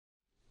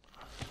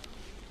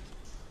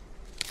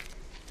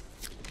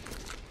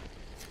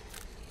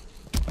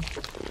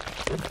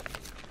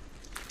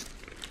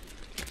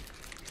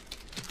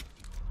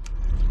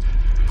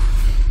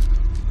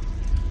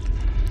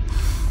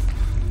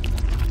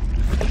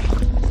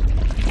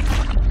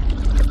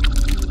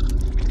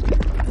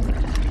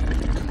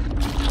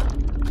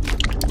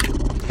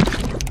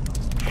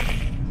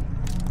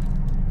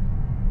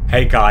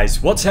Hey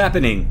guys, what's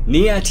happening?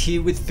 Niyat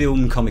here with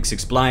Film Comics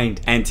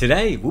Explained, and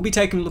today we'll be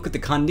taking a look at the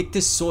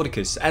Carnictis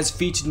Sordicus as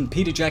featured in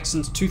Peter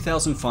Jackson's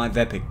 2005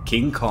 epic,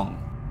 King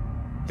Kong.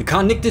 The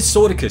Carnictis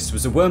Sordicus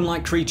was a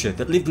worm-like creature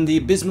that lived in the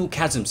abysmal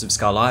chasms of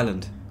Skull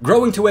Island.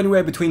 Growing to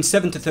anywhere between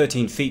 7 to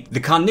 13 feet,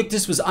 the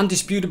Carnictis was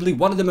undisputably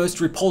one of the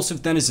most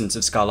repulsive denizens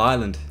of Skull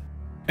Island.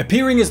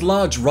 Appearing as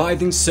large,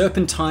 writhing,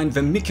 serpentine,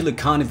 vermicular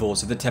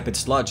carnivores of the tepid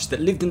sludge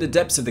that lived in the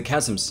depths of the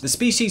chasms, the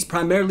species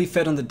primarily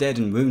fed on the dead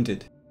and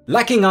wounded.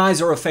 Lacking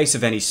eyes or a face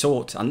of any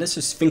sort, unless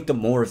a sphincter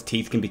maw of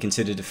teeth can be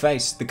considered a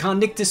face, the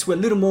Carnictis were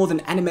little more than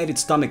animated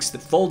stomachs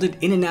that folded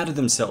in and out of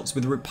themselves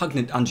with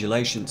repugnant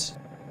undulations.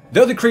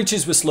 Though the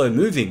creatures were slow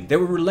moving, they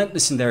were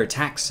relentless in their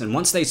attacks, and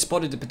once they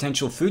spotted a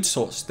potential food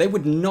source, they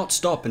would not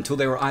stop until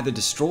they were either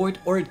destroyed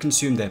or had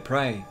consumed their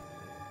prey.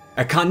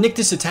 A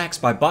Carnictis attacks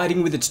by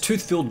biting with its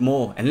tooth-filled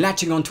maw and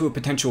latching onto a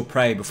potential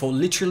prey before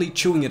literally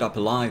chewing it up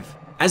alive.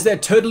 As they're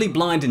totally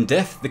blind and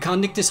deaf, the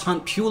Carnictis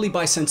hunt purely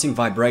by sensing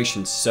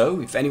vibrations,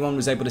 so if anyone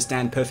was able to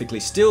stand perfectly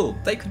still,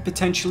 they could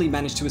potentially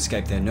manage to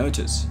escape their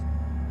notice.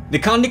 The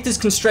Carnictis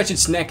can stretch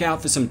its neck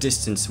out for some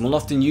distance and will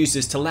often use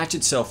this to latch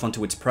itself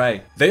onto its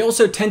prey. They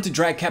also tend to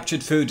drag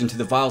captured food into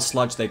the vile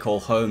sludge they call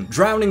home,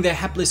 drowning their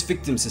hapless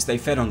victims as they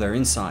fed on their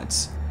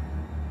insides.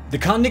 The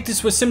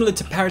Carnictis were similar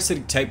to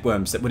parasitic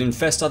tapeworms that would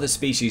infest other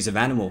species of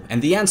animal,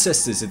 and the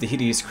ancestors of the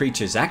hideous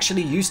creatures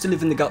actually used to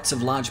live in the guts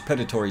of large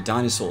predatory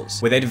dinosaurs,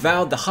 where they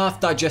devoured the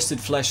half-digested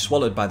flesh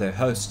swallowed by their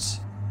hosts.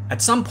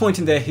 At some point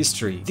in their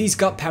history, these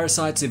gut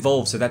parasites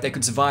evolved so that they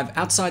could survive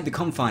outside the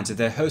confines of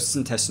their host's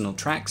intestinal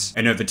tracts,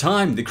 and over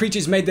time, the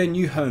creatures made their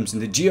new homes in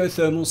the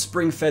geothermal,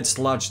 spring-fed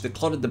sludge that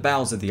clotted the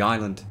bowels of the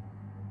island.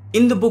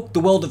 In the book The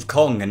World of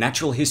Kong, A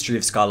Natural History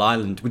of Skull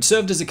Island, which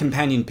served as a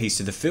companion piece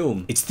to the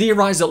film, it's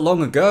theorized that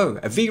long ago,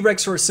 a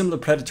V-Rex or a similar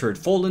predator had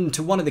fallen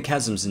into one of the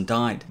chasms and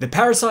died. The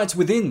parasites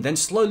within then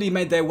slowly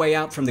made their way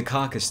out from the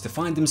carcass to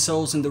find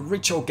themselves in the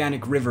rich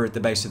organic river at the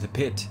base of the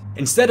pit.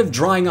 Instead of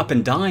drying up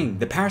and dying,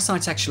 the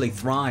parasites actually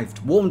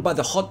thrived, warmed by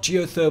the hot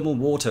geothermal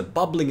water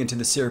bubbling into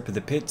the syrup of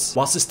the pits,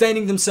 while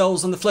sustaining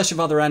themselves on the flesh of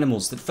other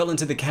animals that fell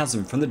into the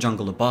chasm from the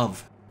jungle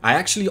above. I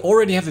actually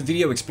already have a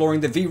video exploring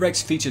the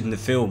V-Rex featured in the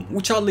film,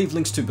 which I'll leave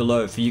links to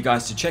below for you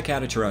guys to check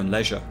out at your own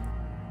leisure.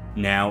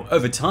 Now,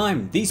 over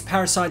time, these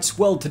parasites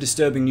swelled to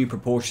disturbing new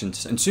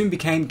proportions and soon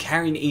became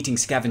carrion-eating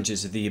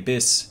scavengers of the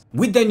abyss.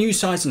 With their new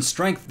size and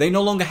strength, they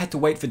no longer had to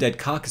wait for dead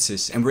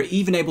carcasses and were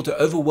even able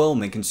to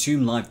overwhelm and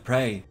consume live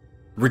prey.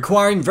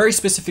 Requiring very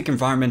specific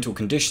environmental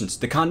conditions,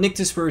 the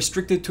Carnictis were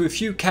restricted to a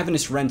few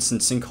cavernous rents and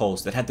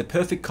sinkholes that had the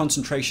perfect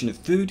concentration of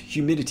food,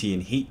 humidity,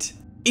 and heat.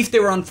 If they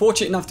were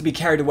unfortunate enough to be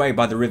carried away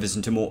by the rivers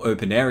into more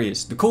open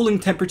areas, the cooling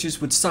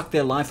temperatures would suck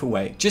their life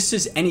away, just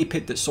as any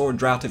pit that saw a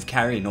drought of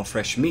carrion or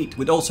fresh meat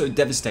would also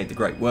devastate the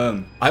great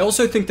worm. I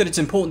also think that it's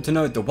important to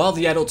note that while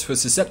the adults were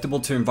susceptible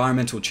to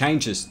environmental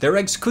changes, their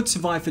eggs could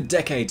survive for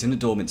decades in a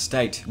dormant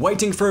state,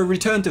 waiting for a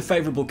return to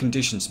favourable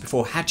conditions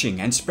before hatching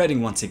and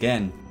spreading once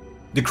again.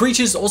 The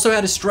creatures also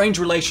had a strange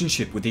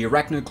relationship with the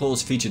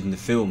arachnoclaws featured in the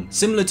film,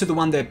 similar to the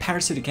one their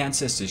parasitic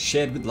ancestors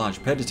shared with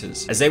large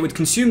predators, as they would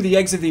consume the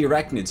eggs of the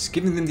arachnids,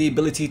 giving them the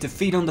ability to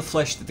feed on the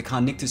flesh that the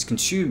Carnictis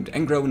consumed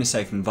and grow in a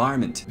safe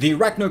environment. The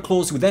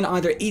arachnoclaws would then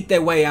either eat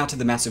their way out of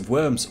the massive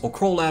worms or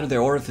crawl out of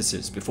their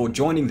orifices before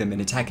joining them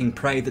in attacking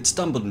prey that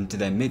stumbled into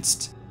their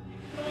midst.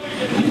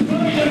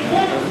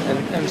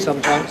 And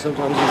sometimes he's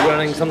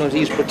running, sometimes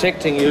he's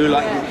protecting you,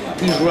 like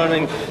he's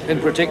running and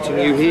protecting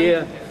you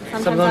here.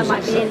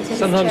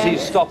 Sometimes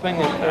he's stopping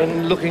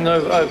and looking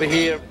over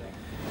here.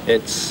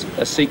 It's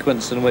a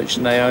sequence in which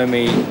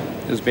Naomi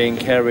is being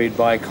carried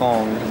by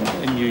Kong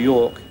in New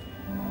York.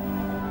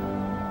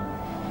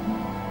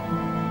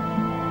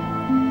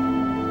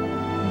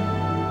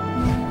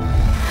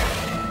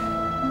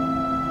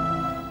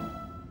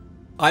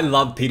 I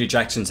love Peter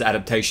Jackson's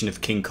adaptation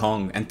of King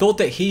Kong and thought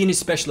that he and his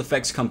special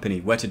effects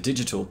company, Weta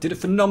Digital, did a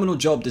phenomenal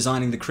job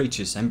designing the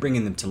creatures and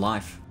bringing them to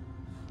life.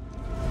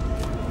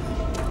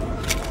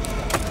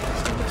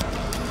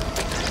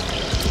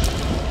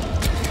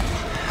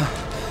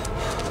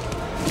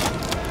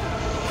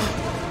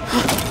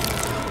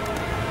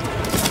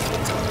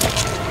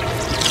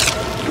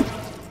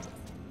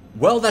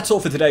 Well, that's all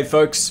for today,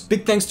 folks.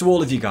 Big thanks to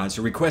all of you guys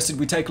who requested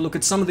we take a look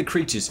at some of the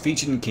creatures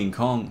featured in King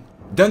Kong.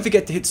 Don't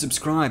forget to hit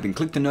subscribe and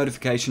click the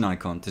notification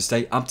icon to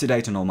stay up to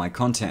date on all my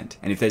content.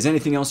 And if there's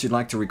anything else you'd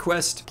like to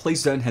request,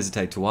 please don't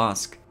hesitate to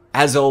ask.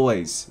 As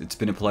always, it's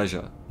been a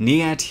pleasure.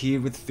 Niyat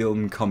here with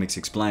Film Comics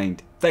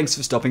Explained. Thanks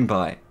for stopping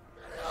by.